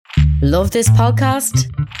Love this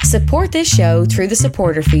podcast? Support this show through the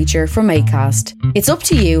supporter feature from Acast. It's up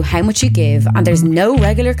to you how much you give and there's no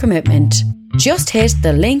regular commitment. Just hit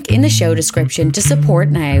the link in the show description to support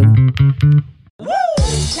now.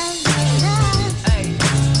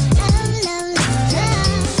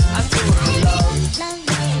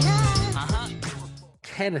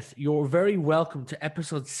 Kenneth, you're very welcome to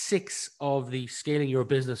episode 6 of the Scaling Your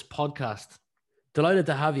Business podcast. Delighted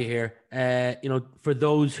to have you here. For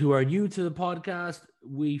those who are new to the podcast,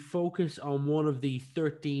 we focus on one of the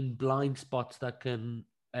 13 blind spots that can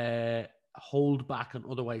hold back an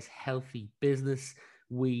otherwise healthy business.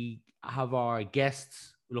 We have our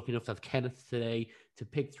guests, lucky enough to have Kenneth today, to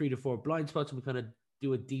pick 3 to 4 blind spots, and we kind of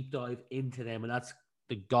do a deep dive into them, and that's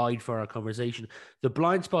the guide for our conversation. The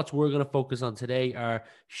blind spots we're going to focus on today are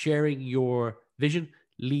sharing your vision,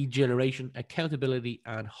 lead generation, accountability,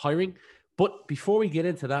 and hiring. But before we get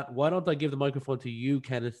into that, why don't I give the microphone to you,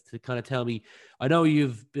 Kenneth, to kind of tell me, I know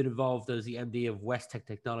you've been involved as the MD of Westech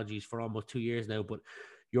Technologies for almost 2 years now, but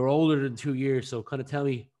you're older than 2 years. So kind of tell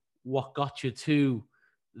me what got you to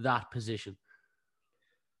that position.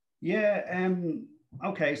 Yeah.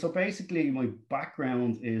 Okay. So basically my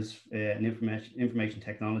background is an information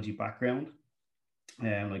technology background.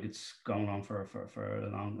 Like it's going on for a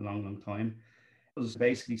long time. I was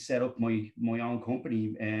basically set up my own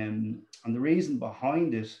company, and the reason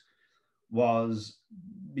behind it was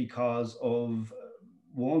because of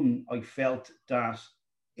one, I felt that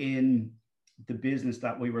in the business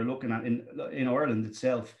that we were looking at in Ireland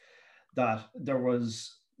itself, that there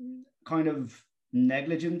was kind of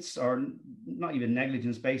negligence, or not even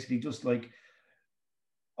negligence, basically just like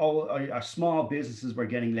all our small businesses were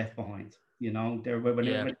getting left behind. You know, when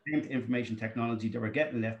it came to information technology, they were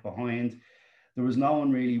getting left behind. There was no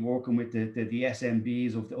one really working with the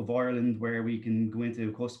SMBs of Ireland, where we can go into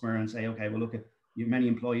a customer and say, okay, well, look at you, many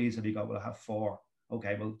employees have you got? Well, I have 4.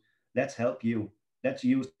 Okay, well, let's help you. Let's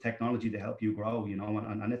use technology to help you grow, you know,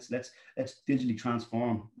 and let's digitally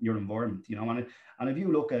transform your environment, you know. And if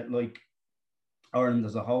you look at like Ireland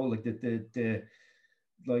as a whole, like the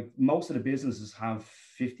like most of the businesses have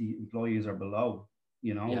 50 employees or below,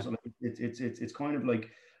 you know. So like it's kind of like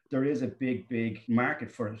there is a big market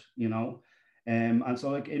for it, you know. And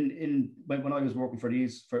so like when I was working for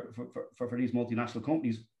these multinational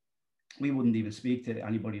companies, we wouldn't even speak to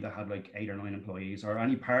anybody that had like 8 or 9 employees, or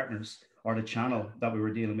any partners, or the channel that we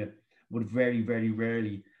were dealing with would very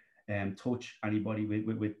rarely touch anybody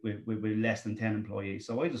with less than 10 employees.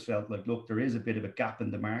 So I just felt like, look, there is a bit of a gap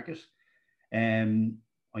in the market. I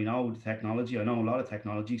know the technology, I know a lot of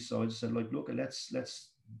technology, so I just said, like, look, let's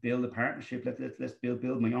build a partnership. Let's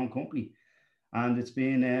build my own company, and it's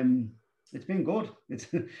been good.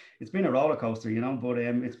 It's been a roller coaster, you know, but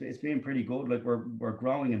it's been pretty good. Like we're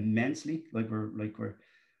growing immensely. Like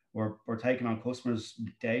we're taking on customers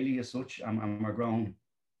daily as such, and we're growing,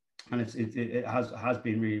 and it has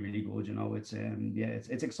been really good. You know, it's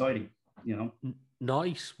exciting. You know.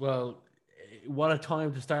 Nice. Well, what a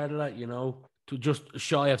time to start it at, you know, to just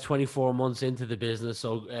shy of 24 months into the business.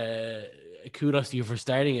 So kudos to you for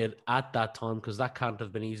starting it at that time, because that can't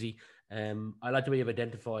have been easy. I like the way you've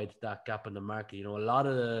identified that gap in the market. You know, a lot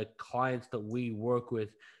of the clients that we work with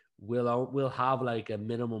will have like a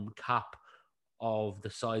minimum cap of the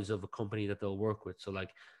size of a company that they'll work with. So like,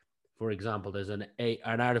 for example, there's an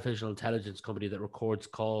artificial intelligence company that records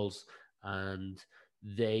calls, and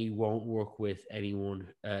they won't work with anyone.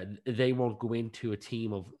 They won't go into a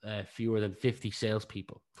team of fewer than 50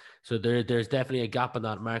 salespeople. So there's definitely a gap in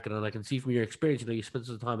that market. And I can see from your experience, you know, you spent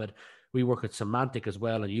some time we work at Symantec as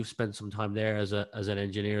well, and you've spent some time there as an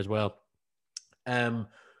engineer as well. Well,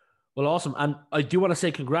 awesome. And I do want to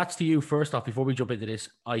say congrats to you first off, before we jump into this.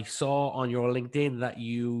 I saw on your LinkedIn that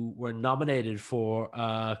you were nominated for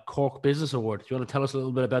a Cork Business Award. Do you want to tell us a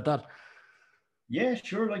little bit about that? Yeah,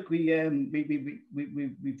 sure. Like we've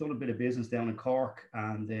done a bit of business down in Cork,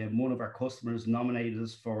 and one of our customers nominated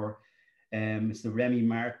us for it's the Remy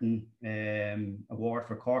Martin Award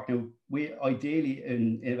for Cork. Now, we ideally,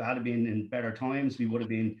 if it had been in better times, we would have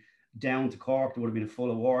been down to Cork. There would have been a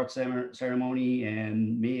full award ceremony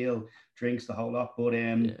and meal, drinks, the whole lot. But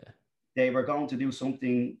they were going to do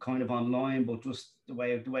something kind of online, but just the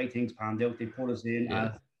way things panned out, they put us in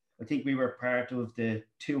as, I think we were part of the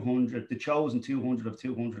 200, the chosen 200 of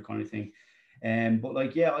 200 kind of thing. But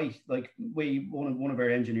like, one of our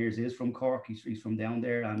engineers is from Cork. He's from down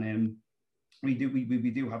there, and we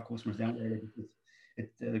do have customers down there.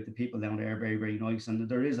 Like the people down there are very nice, and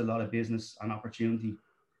there is a lot of business and opportunity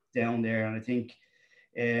down there. And I think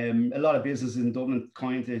a lot of businesses in Dublin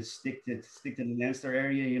kind of stick to the Leinster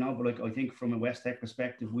area, you know. But like, I think from a Westech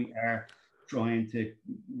perspective, we are trying to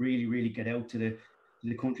really get out to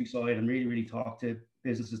the countryside and really talk to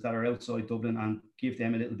businesses that are outside Dublin and give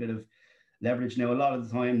them a little bit of leverage. Now, a lot of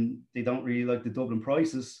the time they don't really like the Dublin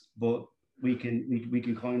prices, but we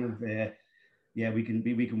can kind of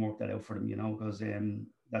we can work that out for them, you know, because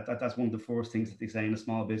that's one of the first things that they say in a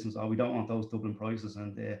small business. Oh, we don't want those Dublin prices,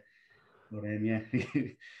 and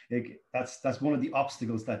that's one of the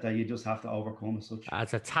obstacles that you just have to overcome as such.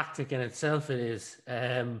 It's a tactic in itself. It is.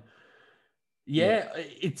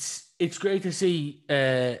 It's great to see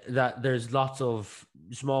that there's lots of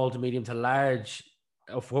small to medium to large.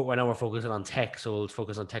 I know we're focusing on tech, so we'll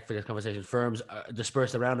focus on tech for this conversation. Firms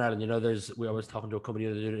dispersed around Ireland. You know, we was talking to a company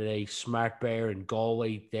the other day, Smart Bear in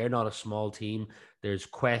Galway. They're not a small team. There's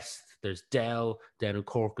Quest, there's Dell down in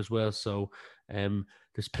Cork as well. So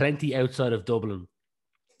there's plenty outside of Dublin.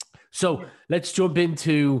 So let's jump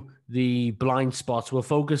into the blind spots. We'll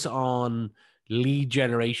focus on lead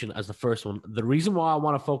generation as the first one. The reason why I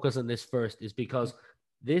want to focus on this first is because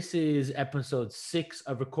this is episode 6.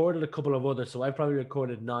 I've recorded a couple of others, so I've probably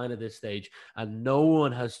recorded 9 at this stage, and no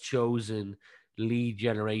one has chosen lead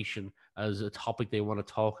generation as a topic they want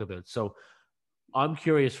to talk about. So I'm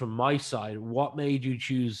curious from my side, what made you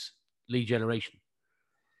choose lead generation?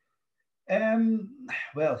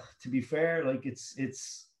 Well, to be fair, like it's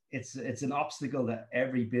an obstacle that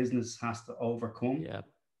every business has to overcome. Yeah.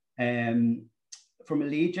 From a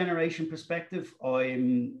lead generation perspective, as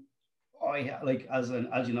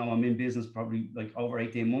you know, I'm in business probably like over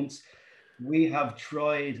 18 months. We have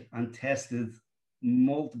tried and tested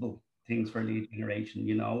multiple things for lead generation,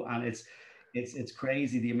 you know, and it's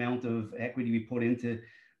crazy the amount of equity we put into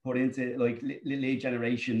like lead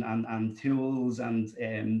generation and tools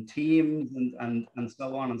and teams and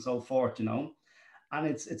so on and so forth, you know. And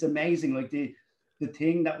it's amazing, like the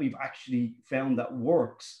thing that we've actually found that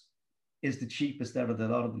works is the cheapest out of a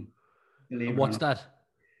lot of them. What's that?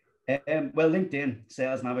 Well, LinkedIn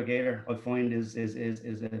Sales Navigator, I find is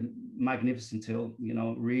a magnificent tool. You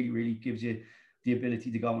know, really gives you the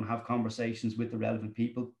ability to go and have conversations with the relevant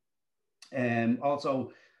people.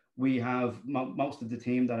 Also, we have most of the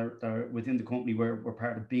team that are within the company. We're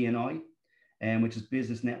part of BNI, which is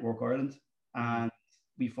Business Network Ireland, and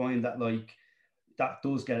we find that like that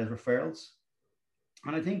does get us referrals.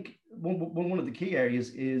 And I think one of the key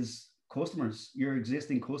areas is customers, your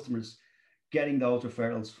existing customers, getting those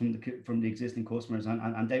referrals from the existing customers,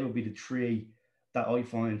 and they will be the 3 that I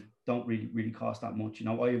find don't really cost that much. You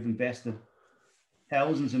know, I've invested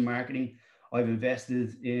thousands in marketing. I've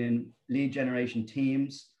invested in lead generation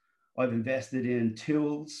teams. I've invested in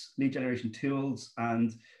lead generation tools,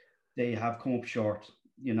 and they have come up short.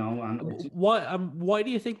 You know, and why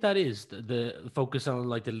do you think that is? The focus on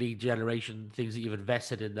like the lead generation things that you've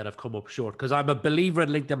invested in that have come up short? Because I'm a believer in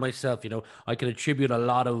LinkedIn myself. You know, I can attribute a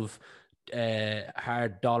lot of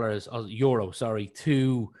hard dollars, euro,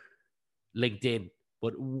 to LinkedIn,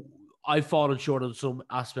 but I've fallen short on some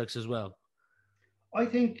aspects as well. I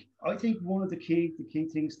think one of the key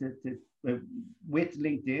things that with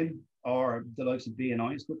LinkedIn or the likes of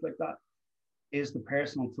BNI and stuff like that is the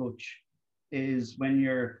personal touch. Is when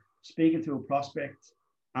you're speaking to a prospect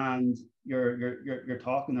and you're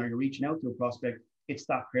talking or you're reaching out to a prospect, it's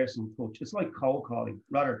that personal touch. It's like cold calling.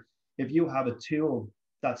 Rather, if you have a tool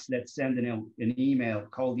that's sending out an email,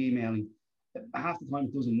 cold emailing, half the time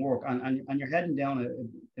it doesn't work, and you're heading down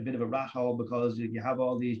a bit of a rat hole because you have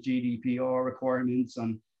all these GDPR requirements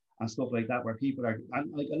and stuff like that, where people are,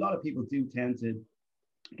 and like a lot of people do tend to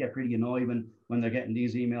get pretty annoyed when they're getting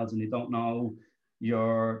these emails and they don't know they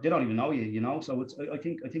don't even know you, you know. So I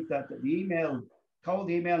think that the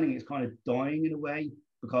cold emailing is kind of dying in a way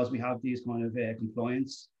because we have these kind of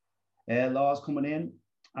compliance laws coming in.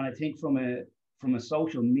 And I think from a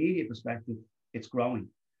social media perspective, it's growing.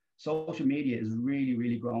 Social media is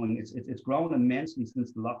really growing. It's grown immensely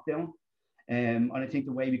since the lockdown. And I think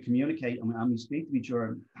the way we communicate and we speak to each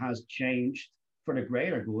other has changed for the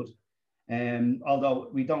greater good. Although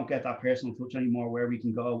we don't get that personal touch anymore, where we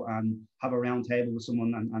can go and have a round table with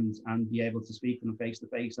someone and be able to speak to them face to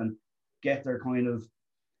face and get their kind of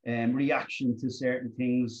reaction to certain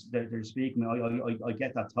things that they're speaking. I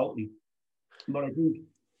get that totally. But I think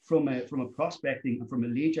from a prospecting and from a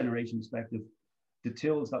lead generation perspective, the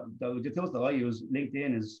tools that I use,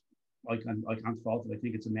 LinkedIn is I can't fault it. I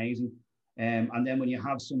think it's amazing. And then when you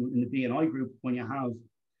have someone in the BNI group, when you have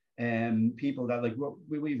people that like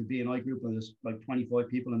we have a BNI group and there's like 25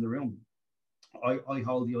 people in the room. I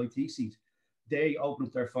hold the IT seat. They open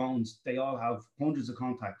up their phones. They all have hundreds of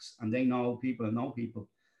contacts and they know people and know people.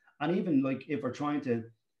 And even like if we're trying to,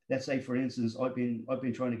 let's say for instance, I've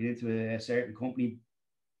been trying to get into a certain company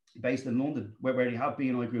based in London, where they have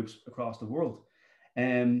BNI groups across the world.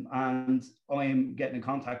 And I'm getting in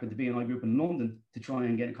contact with the BNI group in London to try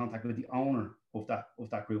and get in contact with the owner of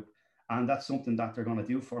that group. And that's something that they're going to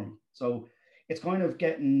do for me. So it's kind of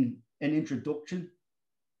getting an introduction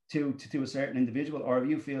to a certain individual. Or if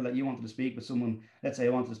you feel that you wanted to speak with someone, let's say I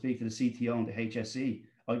wanted to speak to the CTO in the HSE,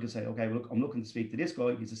 I could say, okay, well, look, I'm looking to speak to this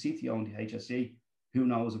guy. He's the CTO in the HSE. Who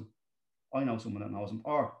knows him? I know someone that knows him.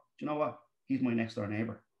 Or, do you know what? He's my next door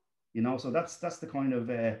neighbor. You know, so that's the kind of,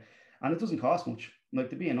 and it doesn't cost much. Like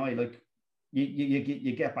the BNI, like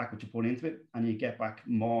you get back what you put into it, and you get back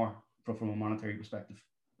more from a monetary perspective.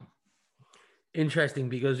 Interesting,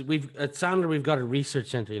 because at Sandler we've got a research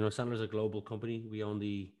center. You know, Sandler's a global company. We own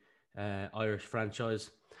the Irish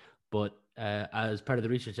franchise, but as part of the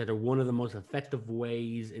research center, one of the most effective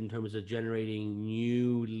ways in terms of generating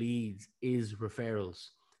new leads is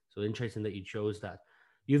referrals. So interesting that you chose that.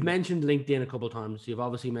 You've mentioned LinkedIn a couple of times. You've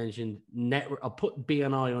obviously mentioned network. I'll put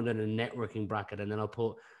BNI under the networking bracket, and then I'll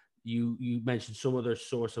put you mentioned some other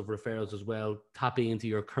source of referrals as well, tapping into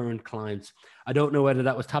your current clients. I don't know whether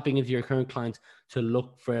that was tapping into your current clients to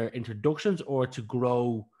look for introductions or to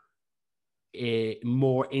grow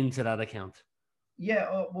more into that account. Yeah,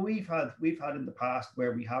 well, we've had in the past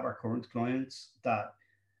where we have our current clients that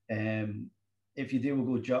if you do a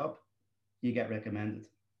good job, you get recommended.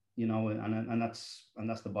 You know, and that's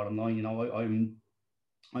the bottom line. You know, I'm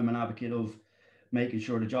an advocate of making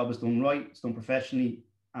sure the job is done right, it's done professionally,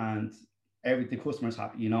 and the customer's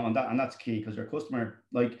happy. You know, and that's key, because your customer,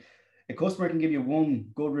 like a customer can give you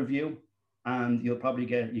one good review, and you'll probably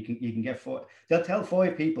get you can get four. They'll tell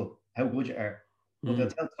 5 people how good you are, but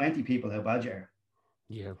they'll tell 20 people how bad you are.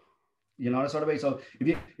 Yeah, you know, that sort of way. So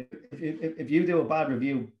if you do a bad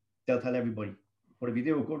review, they'll tell everybody. But if you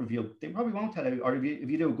do a good review, they probably won't tell everybody. Or if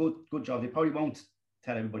you do a good job, they probably won't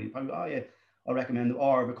tell everybody. Probably, oh yeah, I'll recommend it.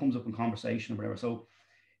 Or if it comes up in conversation or whatever. So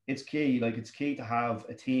it's key. Like, it's key to have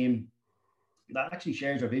a team that actually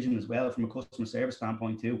shares your vision as well, from a customer service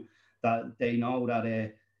standpoint too. That they know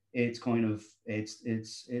that it's kind of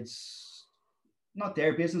it's not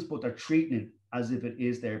their business, but they're treating it as if it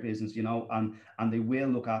is their business, you know, and they will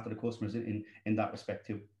look after the customers in that respect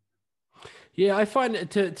too. Yeah, I find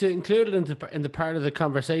it to include it in the part of the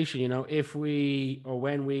conversation, you know, if we or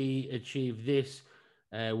when we achieve this,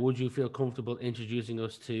 would you feel comfortable introducing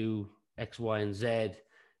us to X, Y, and Z,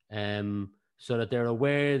 so that they're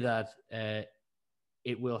aware that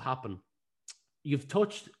it will happen. You've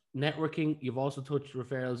touched networking, you've also touched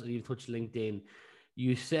referrals, and you've touched LinkedIn.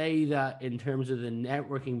 You say that in terms of the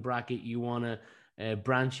networking bracket, you want to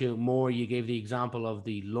branch out more. You gave the example of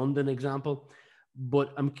the London example.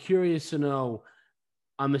 But I'm curious to know,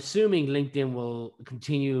 I'm assuming LinkedIn will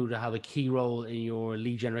continue to have a key role in your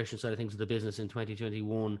lead generation side of things of the business in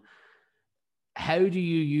 2021. How do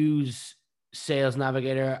you use Sales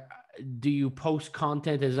Navigator? Do you post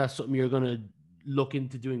content? Is that something you're going to look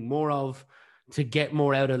into doing more of to get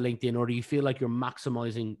more out of LinkedIn? Or do you feel like you're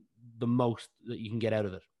maximizing the most that you can get out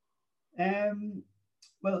of it?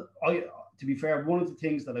 Well, to be fair, one of the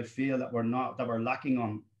things that I feel that we're lacking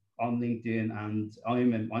on LinkedIn, and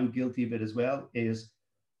I'm guilty of it as well, is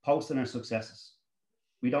posting our successes.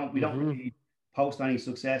 We don't really post any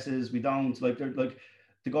successes. We don't like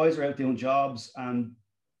the guys are out doing jobs and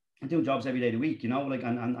doing jobs every day of the week, you know, like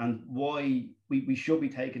and why we should be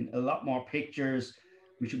taking a lot more pictures.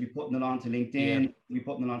 We should be putting it onto LinkedIn, be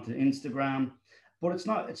putting it onto Instagram. But it's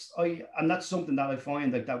not, and that's something that I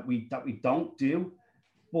find like that we don't do.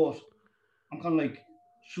 But I'm kind of like,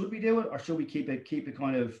 should we do it, or should we keep it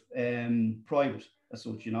kind of private as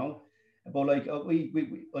such, you know? But like we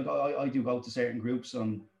like I do go to certain groups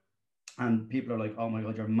and people are like, oh my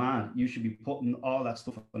God, you're mad. You should be putting all that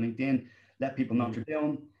stuff on LinkedIn. Let people know what you're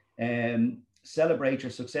doing. Celebrate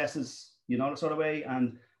your successes, you know, that sort of way.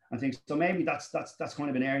 And I think so. Maybe that's kind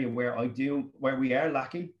of an area where we are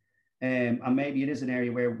lacking. And maybe it is an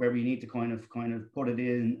area where we need to kind of put it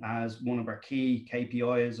in as one of our key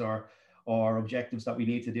KPIs or objectives that we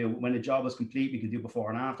need to do. When the job is complete, we can do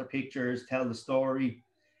before and after pictures, tell the story,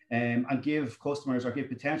 and give customers or give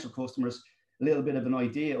potential customers a little bit of an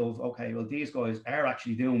idea of, okay, well, these guys are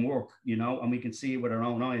actually doing work, you know, and we can see with our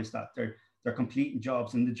own eyes that they're completing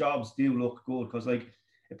jobs, and the jobs do look good, because like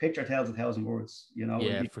a picture tells 1,000 words, you know.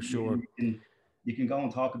 Yeah, for sure. You can go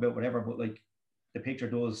and talk about whatever, but like the picture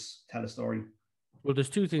does tell a story. Well, there's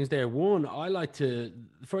two things there. One, I like to,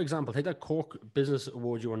 for example, take that Cork Business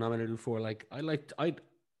Award you were nominated for. Like,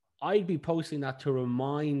 I'd be posting that to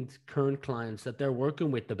remind current clients that they're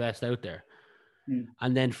working with the best out there.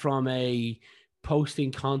 And then from a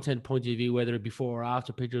posting content point of view, whether it before or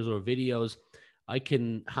after pictures or videos, I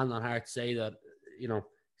can hand on heart say that, you know,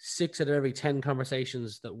 6 out of every 10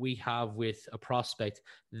 conversations that we have with a prospect,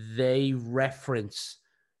 they reference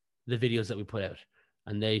the videos that we put out.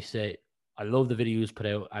 And they say, I love the video you put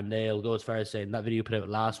out. And they'll go as far as saying that video you put out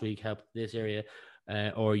last week helped this area,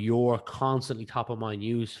 or you're constantly top of my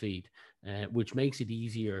news feed, which makes it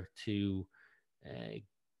easier to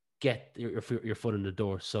get your foot in the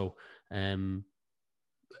door. So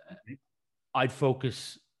I'd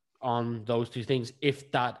focus on those two things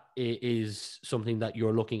if that is something that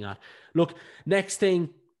you're looking at. Look, next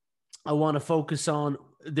thing I want to focus on,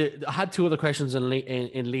 I had 2 other questions in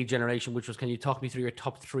lead generation, which was, can you talk me through your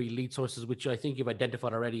top 3 lead sources, which I think you've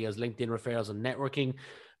identified already as LinkedIn, referrals, and networking.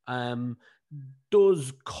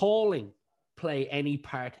 Does calling play any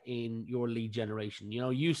part in your lead generation? You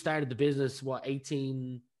know, you started the business,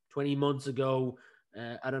 18, 20 months ago.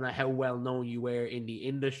 I don't know how well known you were in the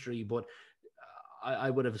industry, but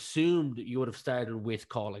I would have assumed you would have started with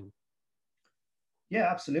calling.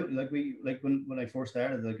 Yeah, absolutely. Like when I first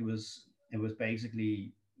started, like it was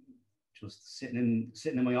basically just sitting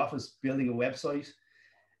in my office building a website,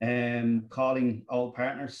 calling old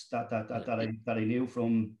partners that I knew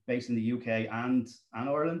from based in the UK and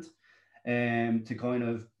Ireland, to kind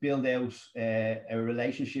of build out a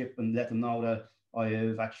relationship and let them know that I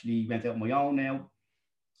have actually went out on my own now.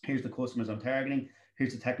 Here's the customers I'm targeting.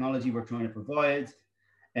 Here's the technology we're trying to provide.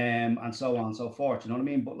 And so on and so forth. You know what I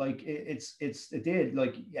mean? But like it's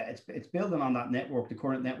building on that network, the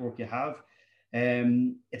current network you have.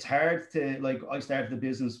 It's hard to, like, I started the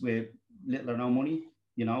business with little or no money.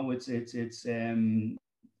 You know, it's from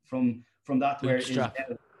that to where it is now.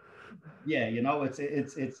 Yeah, you know,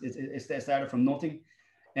 it started from nothing,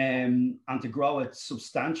 and to grow it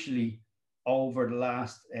substantially over the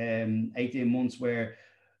last 18 months, where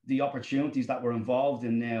the opportunities that we're involved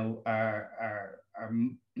in now are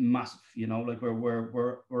massive. You know, like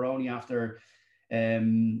we're only after,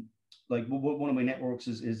 like one of my networks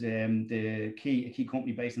is the key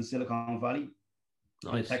company based in Silicon Valley.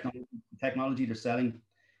 Nice. The technology they're selling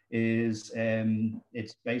is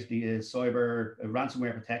it's basically a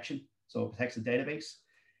ransomware protection, so it protects the database.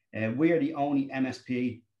 We are the only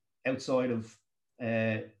MSP outside of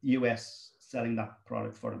US selling that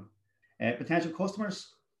product for them. Potential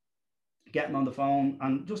customers getting on the phone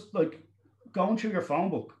and just like going through your phone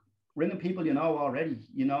book, ringing people you know already,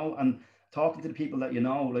 you know, and talking to the people that you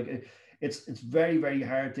know. Like it's very, very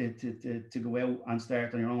hard to go out and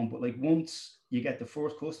start on your own. But like once you get the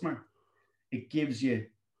first customer, it gives you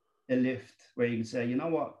a lift where you can say, you know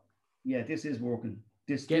what, yeah, this is working.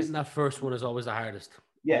 Getting that first one is always the hardest.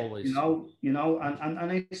 Yeah, always. You know,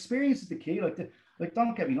 and experience is the key. Like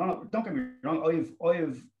don't get me wrong.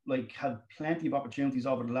 I've like had plenty of opportunities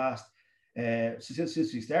over the last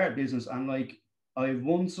since we started business, and like I've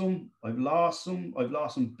won some, I've lost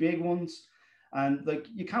some big ones, and like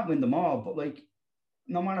you can't win them all, but like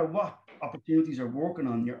no matter what opportunities you're working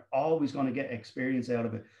on, you're always going to get experience out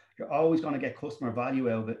of it. You're always going to get customer value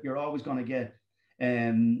out of it. You're always going to get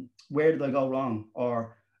where did I go wrong,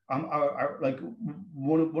 or like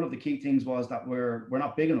one of the key things was that we're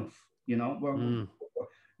not big enough. You know,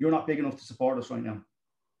 you're not big enough to support us right now.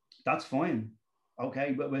 That's fine.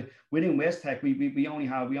 Okay, but within Westech, we only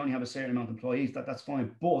have a certain amount of employees. That's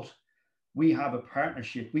fine. But we have a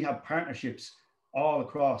partnership. We have partnerships all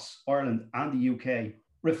across Ireland and the UK.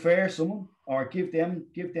 Refer someone or give them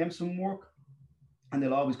some work, and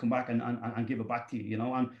they'll always come back and give it back to you. You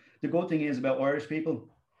know, and the good thing is about Irish people,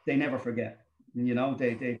 they never forget. You know,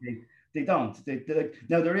 they don't.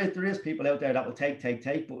 Now there is people out there that will take,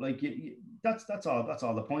 but like that's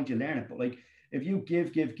all the point. You learn it. But like if you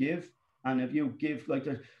give, and if you give, like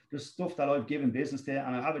there's stuff that I've given business to,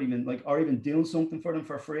 and I haven't even like, or even doing something for them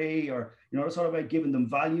for free, or you know, the sort of way, giving them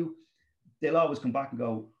value, they'll always come back and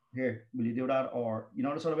go, here, will you do that? Or you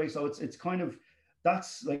know, the sort of way. So it's kind of,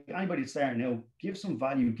 that's like anybody that's starting now, give some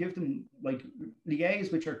value, give them, like,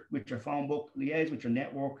 liaise with your phone book, liaise with your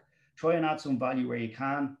network, try and add some value where you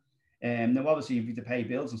can. Now obviously you need to pay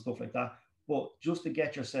bills and stuff like that, but just to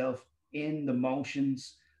get yourself in the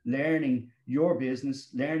motions, learning your business,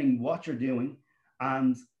 learning what you're doing,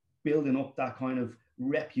 and building up that kind of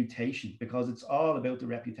reputation, because it's all about the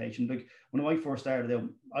reputation. Like when I first started out,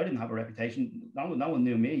 I didn't have a reputation. No one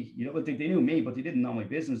knew me. You know, they knew me, but they didn't know my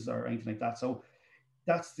business or anything like that. So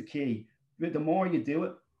that's the key. The more you do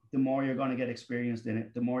it, the more you're going to get experienced in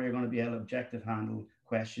it. The more you're going to be able to objective handle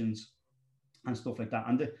questions and stuff like that.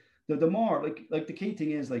 And the more, like the key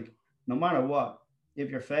thing is, like, no matter what, if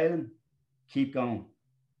you're failing, keep going.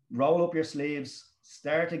 Roll up your sleeves,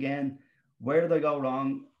 start again. Where did I go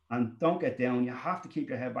wrong? And don't get down. You have to keep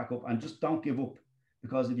your head back up and just don't give up,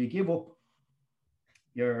 because if you give up,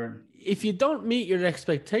 if you don't meet your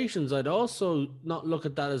expectations, I'd also not look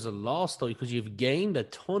at that as a loss though, because you've gained a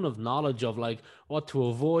ton of knowledge of like what to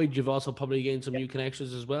avoid. You've also probably gained some new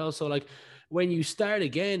connections as well. So like when you start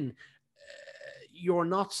again, you're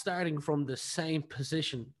not starting from the same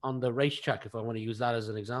position on the racetrack. If I want to use that as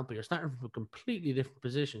an example, you're starting from a completely different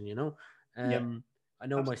position, you know? I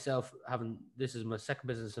know myself this is my second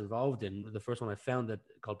business involved in. The first one I founded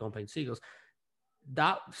called Don't Paint Seagulls.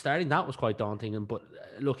 That was quite daunting. But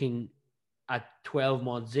looking at 12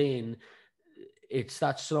 months in, it's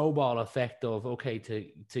that snowball effect of, okay,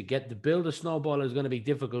 to build a snowball is going to be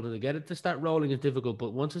difficult, and to get it to start rolling is difficult.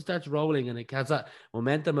 But once it starts rolling and it has that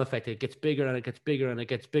momentum effect, it gets bigger and it gets bigger and it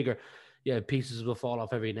gets bigger. Yeah, pieces will fall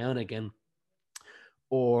off every now and again,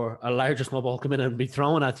 or a larger snowball come in and be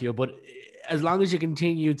thrown at you. But as long as you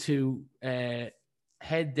continue to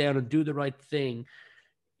head down and do the right thing,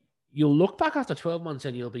 you'll look back after 12 months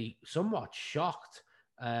and you'll be somewhat shocked.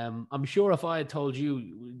 I'm sure if I had told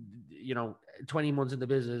you, 20 months in the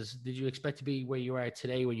business, did you expect to be where you are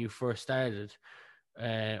today when you first started?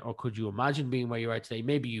 Or could you imagine being where you are today?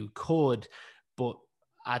 Maybe you could, but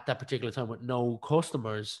at that particular time with no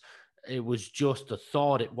customers, it was just a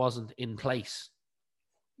thought. It wasn't in place.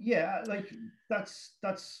 Yeah, like that's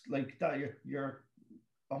like that. You're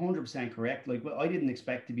 100% correct. Like, well, I didn't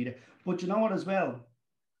expect to be there, but you know what? As well,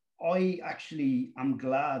 I actually am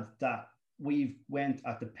glad that we've went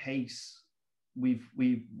at the pace we've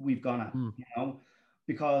gone at. You know,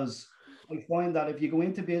 because I find that if you go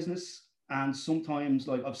into business, and sometimes,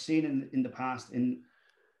 like I've seen in the past in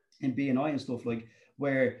BNI and stuff, like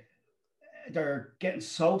where they're getting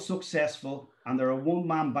so successful and they're a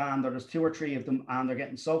one-man band, or there's two or three of them, and they're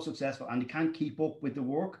getting so successful and they can't keep up with the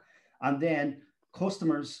work, and then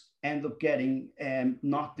customers end up getting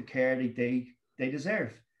not the care they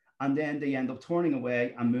deserve, and then they end up turning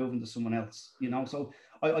away and moving to someone else, you know. So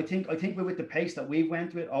I think with the pace that we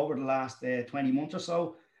went with over the last 20 months or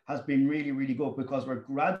so has been really, really good, because we're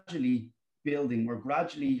gradually building, we're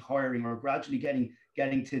gradually hiring, we're gradually getting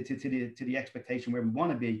to the expectation where we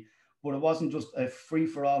want to be. But it wasn't just a free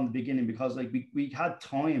for all in the beginning, because like we had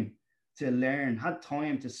time to learn, had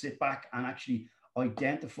time to sit back and actually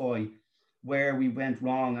identify where we went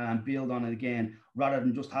wrong and build on it again, rather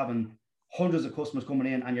than just having hundreds of customers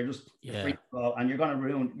coming in and you're just free for all, and you're going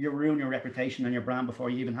to ruin your reputation and your brand before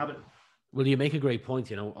you even have it. Well, you make a great point.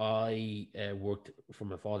 You know, I worked for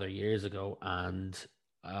my father years ago, and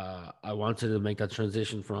I wanted to make that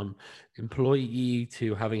transition from employee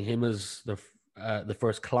to having him as the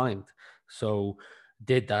first client. So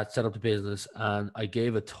did that, set up the business, and I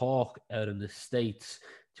gave a talk out in the States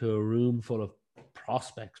to a room full of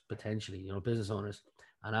prospects, potentially, you know, business owners.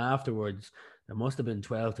 And afterwards, there must have been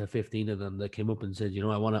 12 to 15 of them that came up and said, you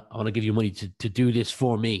know, I want to give you money to do this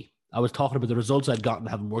for me. I was talking about the results I'd gotten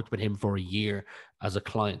having worked with him for a year as a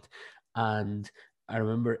client. And I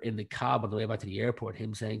remember in the cab on the way back to the airport,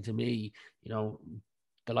 him saying to me, you know,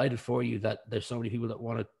 delighted for you that there's so many people that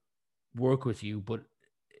want to work with you, but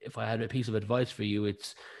if I had a piece of advice for you,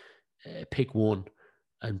 it's pick one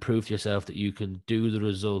and prove to yourself that you can do the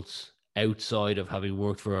results outside of having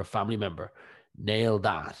worked for a family member. Nail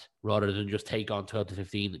that, rather than just take on 12 to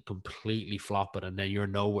 15 and completely flop it and then you're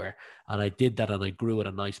nowhere. And I did that, and I grew at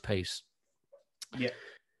a nice pace. Yeah.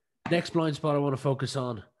 Next blind spot I want to focus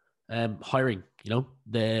on, hiring. You know,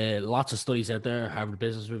 the lots of studies out there, Harvard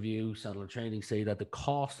Business Review, Sandler Training, say that the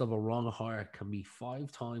cost of a wrong hire can be 5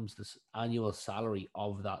 times the annual salary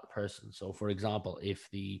of that person. So, for example, if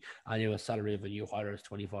the annual salary of a new hire is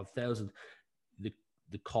 25,000, the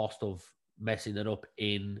cost of messing it up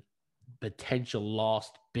in potential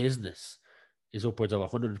lost business is upwards of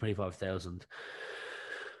 125,000.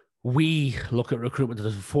 We look at recruitment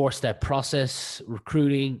as a 4-step process: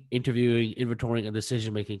 recruiting, interviewing, inventorying, and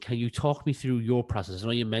decision-making. Can you talk me through your process? I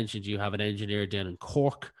know you mentioned you have an engineer down in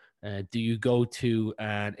Cork. Do you go to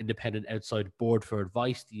an independent outside board for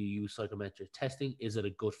advice? Do you use psychometric testing? Is it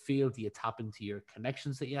a good feel? Do you tap into your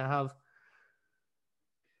connections that you have?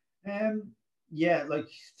 Yeah, like,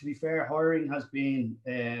 to be fair, hiring has been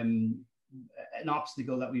an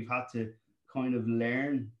obstacle that we've had to kind of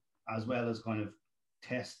learn, as well as kind of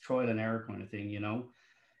test, trial and error kind of thing, you know.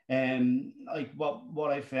 Like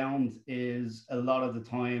what I found is a lot of the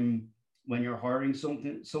time when you're hiring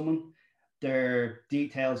someone, their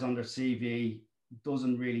details on their CV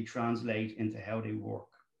doesn't really translate into how they work,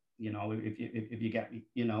 you know, if you get me,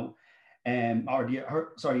 you know.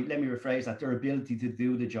 Sorry, let me rephrase that, their ability to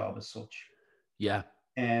do the job as such. Yeah.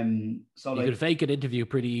 So you like, can fake an interview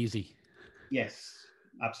pretty easy. Yes,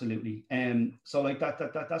 absolutely. So like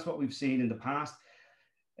that's what we've seen in the past.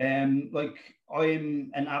 Like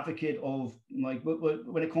I'm an advocate of like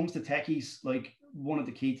when it comes to techies, like one of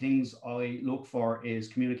the key things I look for is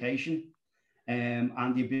communication,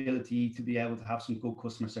 and the ability to be able to have some good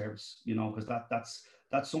customer service. You know, because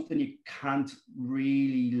that's something you can't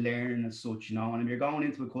really learn as such. You know, and if you're going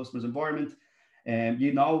into a customer's environment,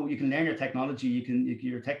 you know, you can learn your technology.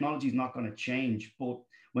 Your technology is not going to change, but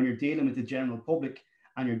when you're dealing with the general public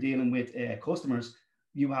and you're dealing with customers,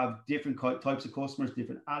 you have different types of customers,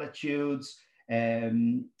 different attitudes,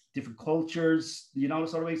 different cultures, you know,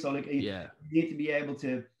 sort of way. So like, you need to be able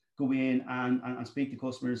to go in and speak to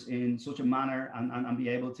customers in such a manner and be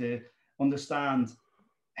able to understand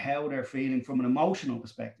how they're feeling from an emotional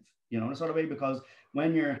perspective, you know, sort of way. Because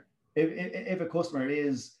when if a customer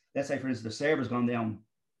is, let's say for instance, the server's gone down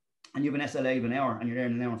and you have an SLA of an hour and you're there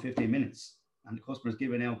in an hour and 15 minutes and the customer's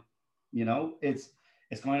giving out, you know, it's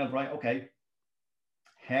kind of right, okay,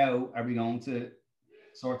 how are we going to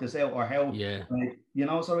sort this out, or how, like, you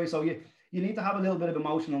know, sorry. So you need to have a little bit of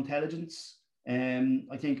emotional intelligence.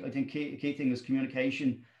 I think key thing is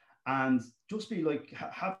communication, and just be like,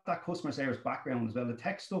 have that customer service background as well. The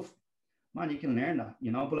tech stuff, man, you can learn that,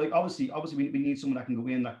 you know, but like obviously we need someone that can go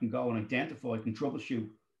in, that can go and identify, can troubleshoot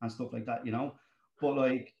and stuff like that, you know. But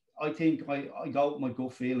like, I think I go with my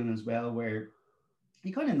gut feeling as well, where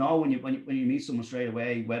you kind of know when you meet someone straight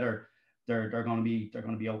away whether they're going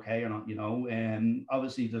to be okay or not, you know.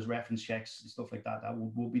 Obviously there's reference checks and stuff like that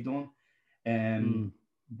will be done.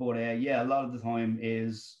 But yeah, a lot of the time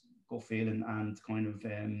is gut feeling, and kind of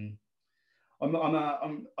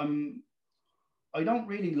I don't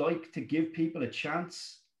really like to give people a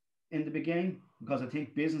chance in the beginning because I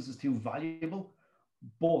think business is too valuable.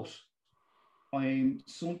 But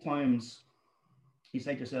sometimes you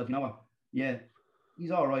say to yourself, you know what, yeah,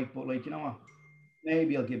 he's all right, but like, you know what,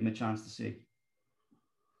 maybe I'll give him a chance to see.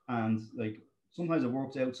 And like, sometimes it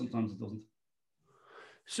works out, sometimes it doesn't.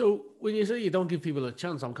 So when you say you don't give people a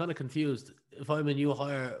chance, I'm kind of confused. If I'm a new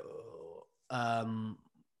hire,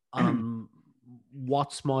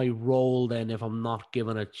 what's my role then if I'm not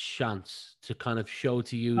given a chance to kind of show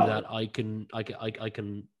to you that I can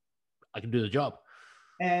do the job?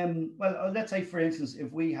 Well, let's say for instance,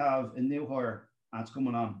 if we have a new hire that's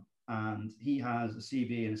coming on and he has a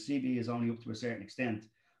CV, and a CV is only up to a certain extent,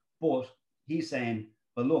 but he's saying,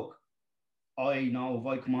 well, look, I know if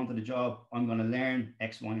I come onto the job, I'm going to learn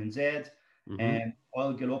X, Y, and Z, and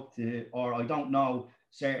I'll get up to, or I don't know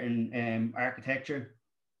certain architecture.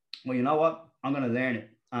 Well, you know what? I'm going to learn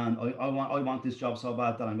it, and I want this job so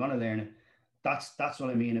bad that I'm going to learn it. That's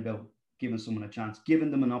what I mean about giving someone a chance,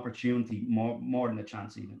 giving them an opportunity more than a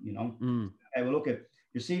chance, even, you know. Okay, well, look, at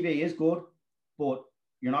your CV is good, but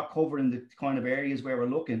you're not covering the kind of areas where we're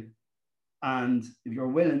looking. And if you're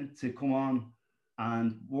willing to come on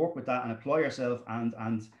and work with that and apply yourself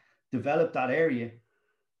and develop that area,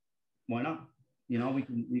 why not? You know, we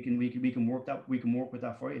can work with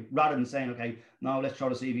that for you, rather than saying, okay, now let's throw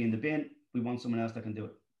the CV in the bin. We want someone else that can do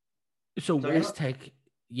it. So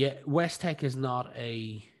Westech is not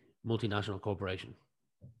a multinational corporation,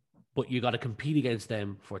 but you got to compete against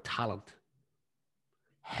them for talent.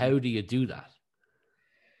 How do you do that?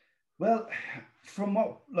 Well, from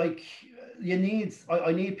what, like, you need,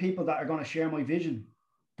 I need people that are going to share my vision,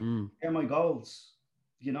 share my goals,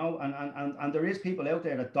 you know, and there is people out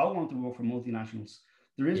there that don't want to work for multinationals.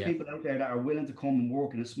 There is people out there that are willing to come and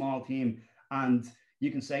work in a small team, and you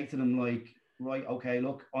can say to them like, right, okay,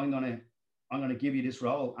 look, I'm gonna give you this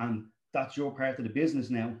role, and that's your part of the business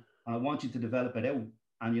now, and I want you to develop it out.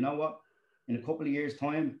 And you know what? In a couple of years'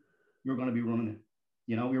 time, you're going to be running it.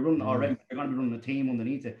 You know, you're running already. You're going to be running a team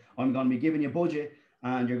underneath it. I'm going to be giving you a budget,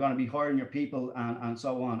 and you're going to be hiring your people, and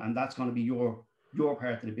so on. And that's going to be your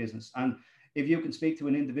part of the business. And if you can speak to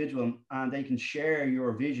an individual and they can share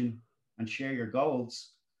your vision and share your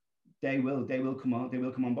goals, they will come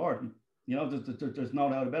on board. You know, there's no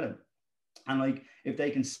doubt about it. And like, if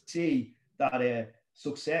they can see that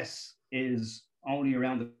success is only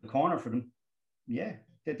around the corner for them, yeah,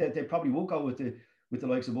 they probably will go with the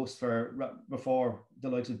likes of us before the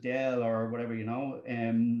likes of Dell or whatever, you know.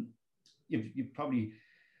 You probably,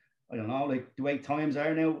 I don't know, like the way times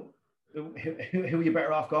are now, who are you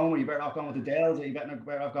better off going? Are you better off going with the Dells? Are you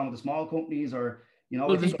better off going with the small companies? Or, you know,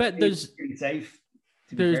 well, there's safe.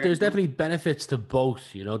 There's definitely benefits to both,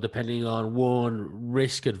 you know, depending on one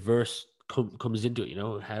risk adverse comes into it. You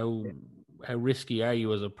know, how risky are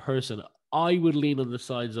you as a person? I would lean on the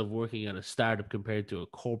sides of working at a startup compared to a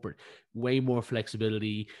corporate. Way more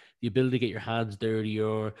flexibility, the ability to get your hands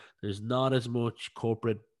dirtier. There's not as much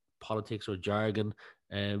corporate politics or jargon.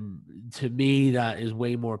 To me, that is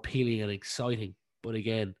way more appealing and exciting. But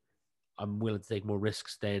again, I'm willing to take more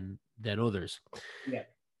risks than others. Yeah.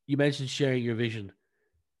 You mentioned sharing your vision.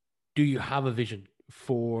 Do you have a vision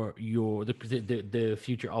for the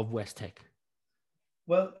future of Westtech?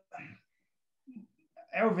 Well,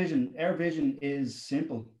 our vision is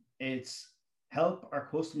simple. It's help our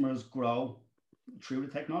customers grow through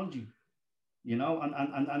the technology, and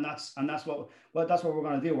that's what we're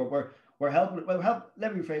going to do. We're helping.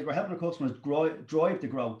 Let me rephrase. We're helping our customers drive the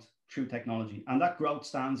growth through technology, and that growth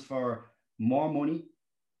stands for more money,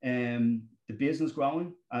 the business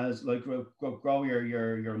growing as like grow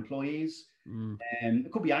your employees.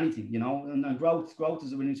 It could be anything, and growth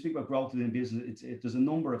is, when you speak about growth within business, there's a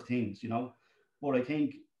number of things, but I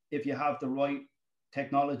think if you have the right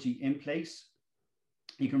technology in place,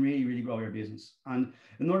 you can really, really grow your business. And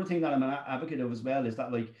another thing that I'm an advocate of as well is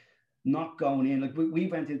that, like, not going in, like we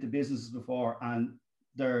went into businesses before, and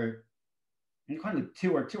they're kind of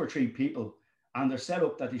two or three people, and they're set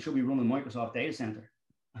up that they should be running Microsoft data center.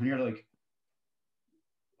 And you're like,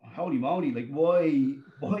 holy moly, like why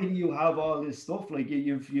do you have all this stuff? Like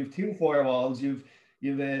you've two firewalls,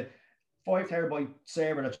 you've a 5 terabyte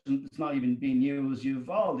server that's not even being used, you've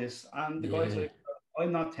all this. And the guy's like,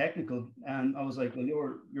 I'm not technical. And I was like, well,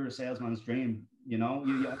 you're a salesman's dream, you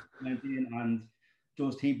went in and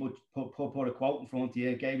just he put a quote in front of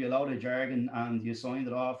you, gave you a load of jargon, and you signed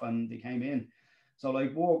it off, and they came in. So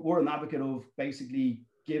like we're an advocate of basically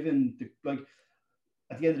giving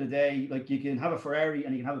at the end of the day, like you can have a Ferrari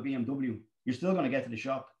and you can have a BMW, you're still going to get to the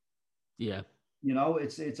shop. Yeah.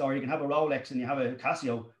 It's or you can have a Rolex and you have a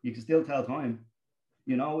Casio, you can still tell time.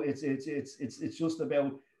 It's just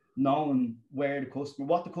about knowing what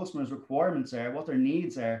the customer's requirements are, what their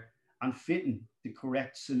needs are, and fitting the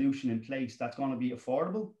correct solution in place that's going to be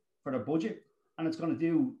affordable for their budget, and it's going to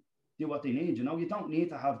do what they need. You don't need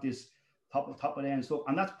to have this top of the end stuff,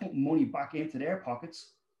 and that's putting money back into their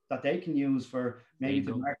pockets that they can use for maybe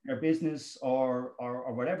to market their business or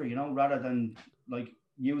whatever, rather than like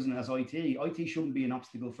using it as IT. IT shouldn't be an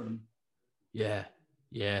obstacle for them. Yeah,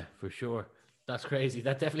 for sure. That's crazy.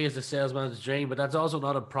 That definitely is a salesman's dream, but that's also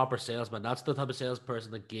not a proper salesman. That's the type of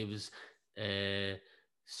salesperson that gives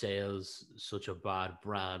sales such a bad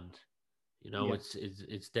brand.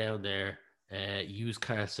 It's down there. Used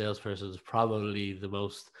car salesperson is probably the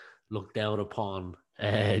most looked down upon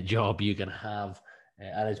job you can have.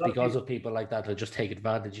 And it's because of people like that just take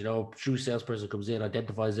advantage. True salesperson comes in,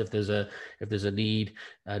 identifies if there's a need,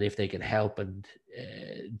 and if they can help, and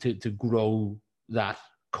to grow that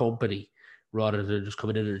company, rather than just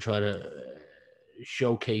coming in and trying to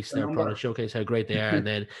showcase their product, showcase how great they are, and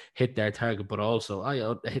then hit their target. But also,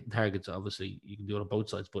 hitting targets, obviously you can do it on both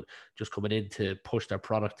sides, but just coming in to push their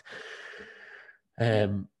product.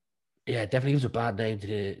 Yeah, it definitely gives a bad name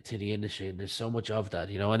to the industry, and there's so much of that,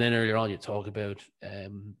 And then earlier on, you talk about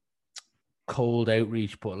cold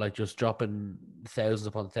outreach, but like just dropping thousands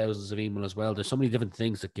upon thousands of email as well. There's so many different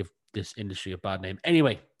things that give this industry a bad name.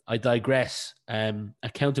 Anyway, I digress.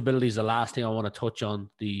 Accountability is the last thing I want to touch on.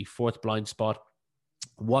 The fourth blind spot.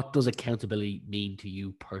 What does accountability mean to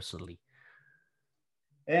you personally?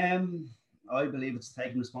 I believe it's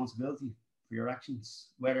taking responsibility for your actions,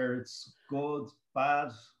 whether it's good,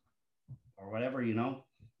 bad, or whatever,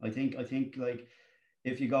 I think like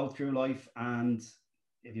if you go through life and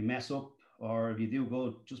if you mess up or if you do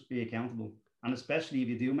good, just be accountable. And especially if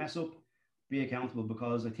you do mess up, be accountable,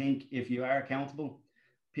 because I think if you are accountable,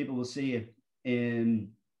 people will see it in,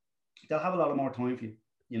 they'll have a lot of more time for you,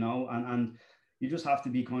 and you just have to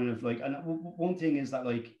be kind of like, and one thing is that,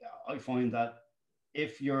 like, I find that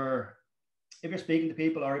if you're speaking to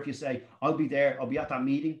people, or if you say, I'll be at that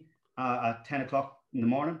meeting at 10 o'clock in the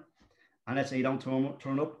morning, and let's say you don't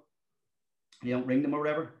turn up, you don't ring them or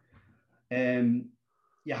whatever,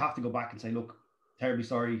 you have to go back and say, look, terribly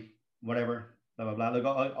sorry, whatever, blah, blah, blah. Like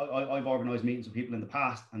I've organized meetings with people in the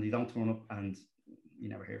past, and they don't turn up, and you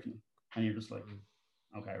never hear from them. And you're just like,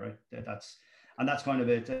 okay, right. That's kind of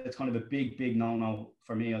it. It's kind of a big no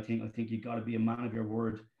for me. I think you got to be a man of your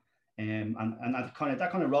word. And that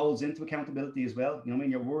kind of rolls into accountability as well.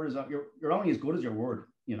 Your word is, you're only as good as your word,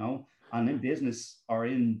 and in business or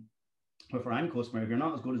for any customer, if you're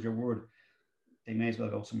not as good as your word, they may as well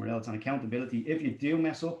go somewhere else. And accountability, if you do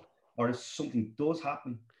mess up, or if something does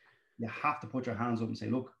happen, you have to put your hands up and say,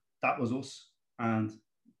 look, that was us, and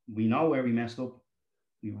we know where we messed up.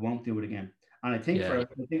 We won't do it again. And I think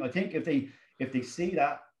I think if they see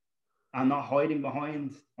that, and not hiding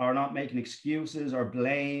behind or not making excuses or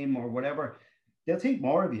blame or whatever, they'll think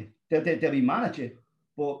more of you. They'll be mad at you,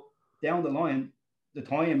 but down the line,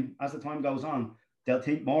 as the time goes on, they'll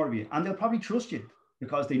think more of you, and they'll probably trust you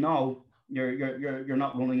because they know you're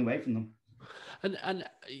not running away from them. And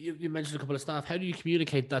you mentioned a couple of staff. How do you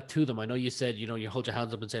communicate that to them? I know you said, you hold your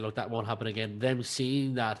hands up and say, look, that won't happen again. Them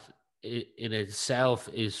seeing that in itself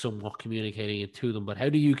is somewhat communicating it to them. But how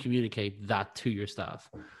do you communicate that to your staff?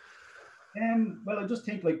 Well, I just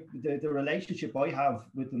think like the relationship I have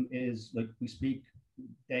with them is like we speak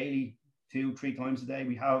daily, 2-3 times a day.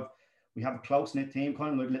 We have a close knit team,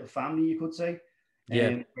 kind of like a little family, you could say.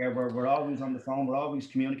 Yeah. Where we're always on the phone, we're always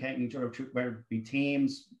communicating each other through, whether it be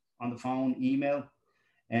Teams, on the phone, email.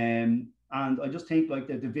 And I just think like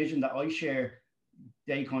the vision that I share,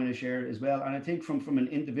 they kind of share as well. And I think from an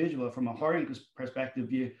individual, from a hiring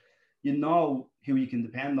perspective, you know who you can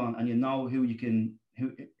depend on, and you know who you can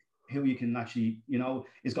actually,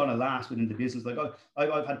 is going to last within the business. Like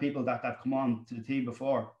I've had people that have come on to the team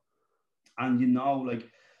before, and like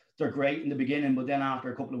they're great in the beginning, but then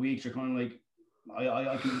after a couple of weeks, you're kind of like,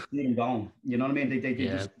 I can see them going. You know what I mean? They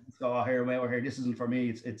just go, oh, here, this isn't for me.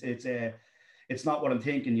 It's not what I'm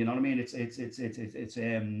thinking. You know what I mean? It's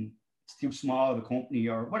too small of a company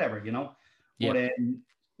or whatever. Yeah. But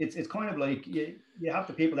it's kind of like you have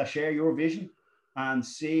the people that share your vision and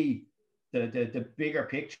see the bigger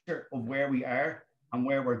picture of where we are and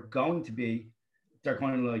where we're going to be. They're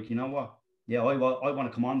kind of like, you know what? Yeah, I want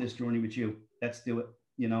to come on this journey with you. Let's do it.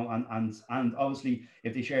 And obviously,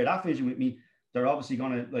 if they share that vision with me, they're obviously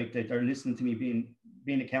gonna like they're listening to me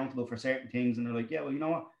being accountable for certain things, and they're like, yeah, well, you know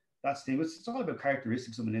what? That's the thing. It's all about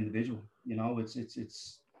characteristics of an individual.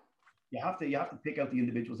 It's you have to pick out the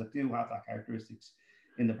individuals that do have that characteristics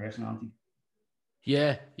in the personality.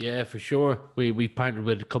 Yeah, for sure. We partnered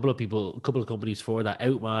with a couple of companies for that,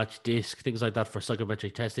 Outmatch, Disc, things like that, for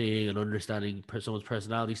psychometric testing and understanding someone's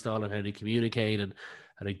personality style and how they communicate and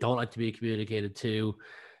how they don't like to be communicated to.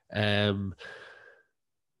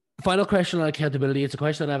 Final question on accountability. It's a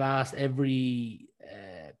question I've asked everyone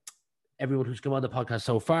who's come on the podcast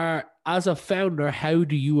so far. As a founder, how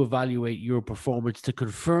do you evaluate your performance to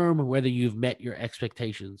confirm whether you've met your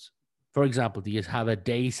expectations? For example, do you have a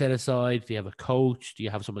day set aside? Do you have a coach? Do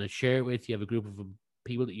you have someone to share it with? Do you have a group of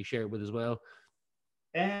people that you share it with as well?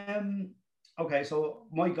 Okay, so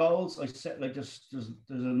my goals, I set like there's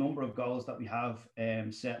a number of goals that we have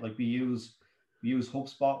set. Like we use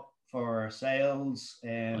HubSpot for sales.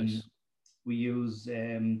 Nice. We use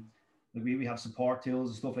we have support tools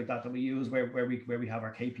and stuff like that we use where we have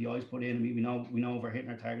our KPIs put in, and we know if we're hitting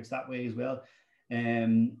our targets that way as well.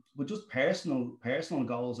 But just personal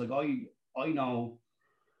goals, like I know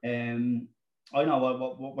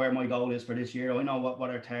what where my goal is for this year. I know what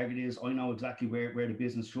our target is. I know exactly where the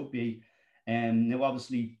business should be. And now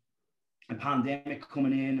obviously a pandemic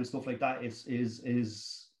coming in and stuff like that is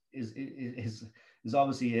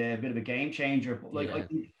obviously a bit of a game changer. But like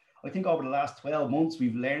I think over the last 12 months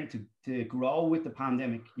we've learned to grow with the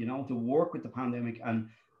pandemic, to work with the pandemic and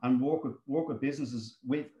work with businesses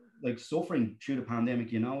with like suffering through the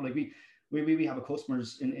pandemic. Like we have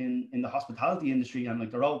customers in the hospitality industry, and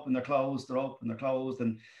like they're open, they're closed, they're open, they're closed,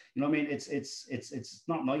 and I mean it's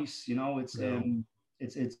not nice.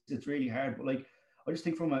 It's really hard. But like I just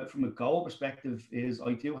think from a goal perspective is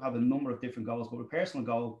I do have a number of different goals, but a personal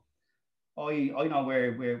goal, I know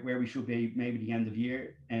where we should be maybe the end of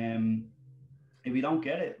year. If we don't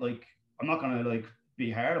get it, like I'm not gonna like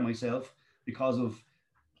be hard on myself because of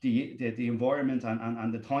the environment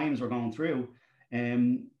and the times we're going through.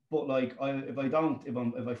 But like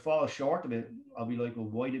if I fall short of it, I'll be like, well,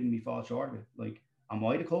 why didn't we fall short of it? Like, am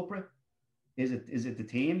I the culprit? Is it the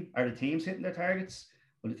team? Are the teams hitting their targets?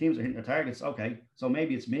 Well, the teams are hitting their targets. Okay, so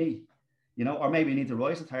maybe it's me, or maybe I need to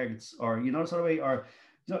rise the targets, or sort of way, or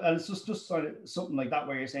and it's just sort of something like that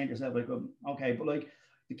where you're saying to yourself like, okay, but like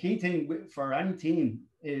the key thing for any team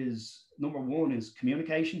is number one is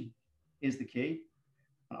communication is the key,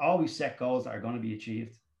 and always set goals that are going to be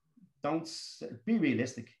achieved. Don't be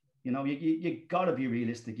realistic. You got to be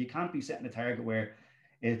realistic. You can't be setting a target where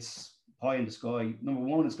it's pie in the sky. Number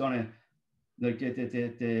one, it's going to like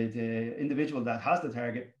the individual that has the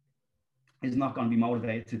target is not going to be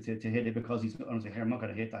motivated to hit it because he's going to say, "Here, I'm not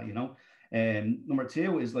going to hit that." Number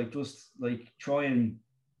two is like just like try and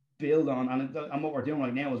build on, and what we're doing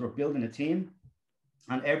right now is we're building a team,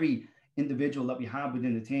 and every individual that we have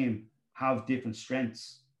within the team have different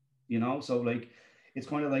strengths. So like it's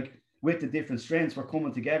kind of like with the different strengths we're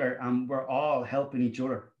coming together and we're all helping each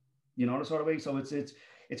other. The sort of way. So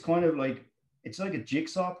it's kind of like it's like a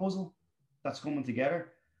jigsaw puzzle that's coming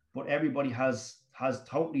together, but everybody has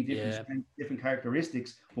totally different strengths, different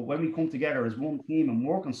characteristics. But when we come together as one team and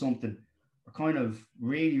work on something, we're kind of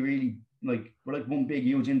really, really like we're like one big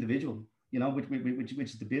huge individual, which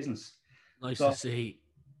is the business. Nice to see.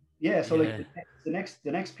 Yeah. So like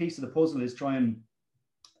the next piece of the puzzle is try and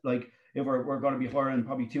like if we're going to be hiring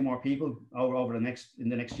probably 2 more people over the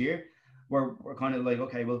next year, we're kind of like,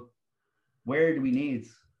 okay, well, where do we need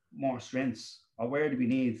more strengths, or where do we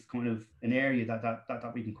need kind of an area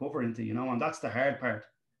that we can cover into, and that's the hard part.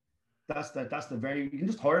 That's the very, you can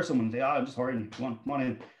just hire someone and say, I'm just hiring you, come on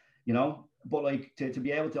in, but like to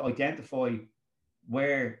be able to identify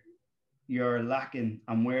where you're lacking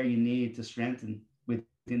and where you need to strengthen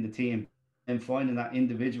within the team, and finding that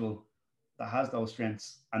individual that has those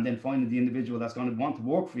strengths, and then finding the individual that's going to want to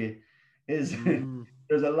work for you is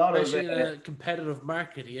there's a lot especially of in a competitive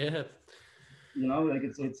market. Yeah, like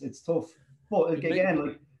it's tough, but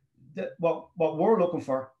again, what we're looking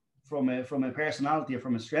for from a personality or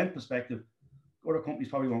from a strength perspective, other companies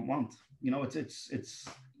probably won't want.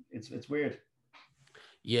 It's weird.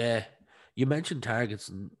 Yeah, you mentioned targets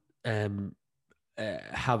and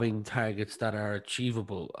having targets that are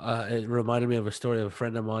achievable. It reminded me of a story of a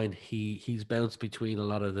friend of mine. He's bounced between a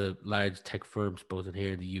lot of the large tech firms, both in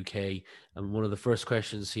here in the UK, and one of the first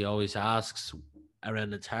questions he always asks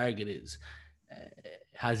around the target is,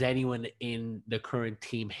 has anyone in the current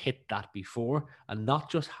team hit that before? And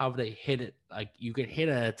not just have they hit it, like you can hit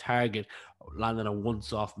a target, landing a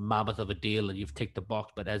once-off mammoth of a deal and you've ticked the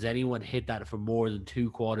box, but has anyone hit that for more than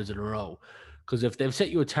 2 quarters in a row? Because if they've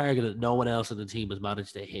set you a target that no one else on the team has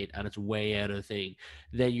managed to hit and it's way out of the thing,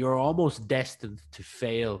 then you're almost destined to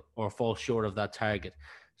fail or fall short of that target.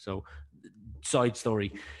 So, side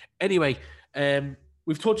story. Anyway,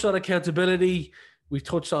 we've touched on accountability. We've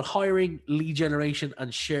touched on hiring, lead generation,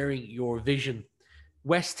 and sharing your vision.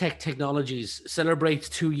 Westech Technologies celebrates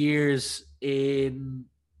 2 years in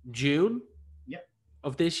June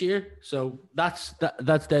of this year. So that's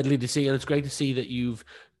deadly to see, and it's great to see that you've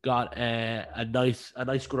got a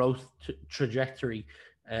nice growth trajectory.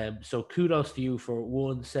 So kudos to you for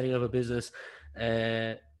one, setting up a business.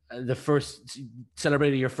 The first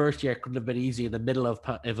celebrating your first year couldn't have been easy in the middle of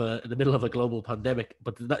a global pandemic.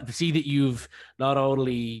 But to see that you've not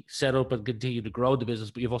only set up and continue to grow the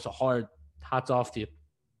business, but you've also hired, hats off to you.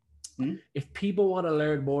 Mm-hmm. If people want to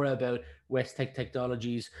learn more about Westech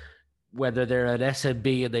Technologies, whether they're an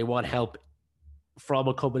SMB and they want help from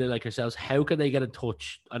a company like yourselves, how can they get in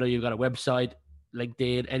touch? I know you've got a website,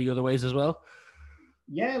 LinkedIn, any other ways as well?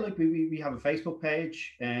 Yeah, like we have a Facebook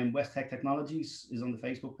page, and Westech Technologies is on the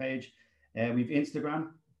Facebook page. We've Instagram.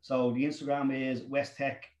 So the Instagram is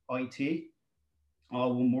Westech IT,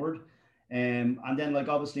 all one word. And then like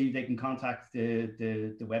obviously they can contact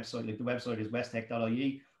the website. Like the website is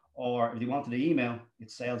westech.ie, or if they wanted the email,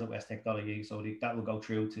 it's sales@westech.ie. So that will go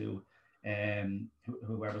through to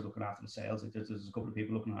whoever's looking after the sales. Like there's a couple of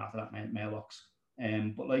people looking after that mailbox.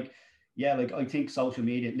 But like, yeah, like I think social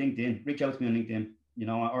media, LinkedIn, reach out to me on LinkedIn,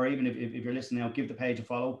 or even if you're listening now, give the page a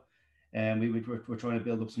follow. We're trying to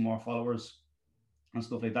build up some more followers and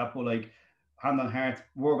stuff like that. But like, hand on heart,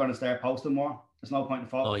 we're going to start posting more. There's no point in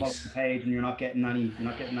following the page and you're not getting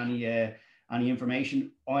any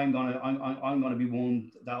information. I'm gonna be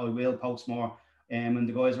one that I will post more. And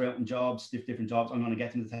the guys are out in jobs, different jobs, I'm going to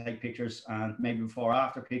get them to take pictures and maybe before,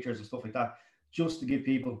 after pictures and stuff like that, just to give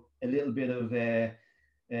people a little bit of an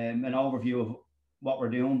overview of what we're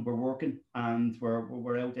doing. We're working and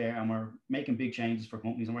we're out there and we're making big changes for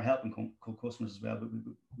companies and we're helping customers as well,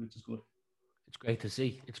 which is good. It's great to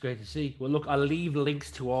see. It's great to see. Well, look, I'll leave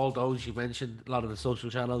links to all those you mentioned, a lot of the social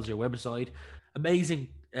channels, your website. Amazing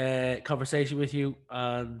conversation with you.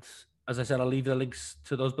 And as I said, I'll leave the links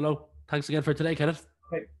to those below. Thanks again for today, Kenneth.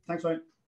 Okay, thanks, Ryan.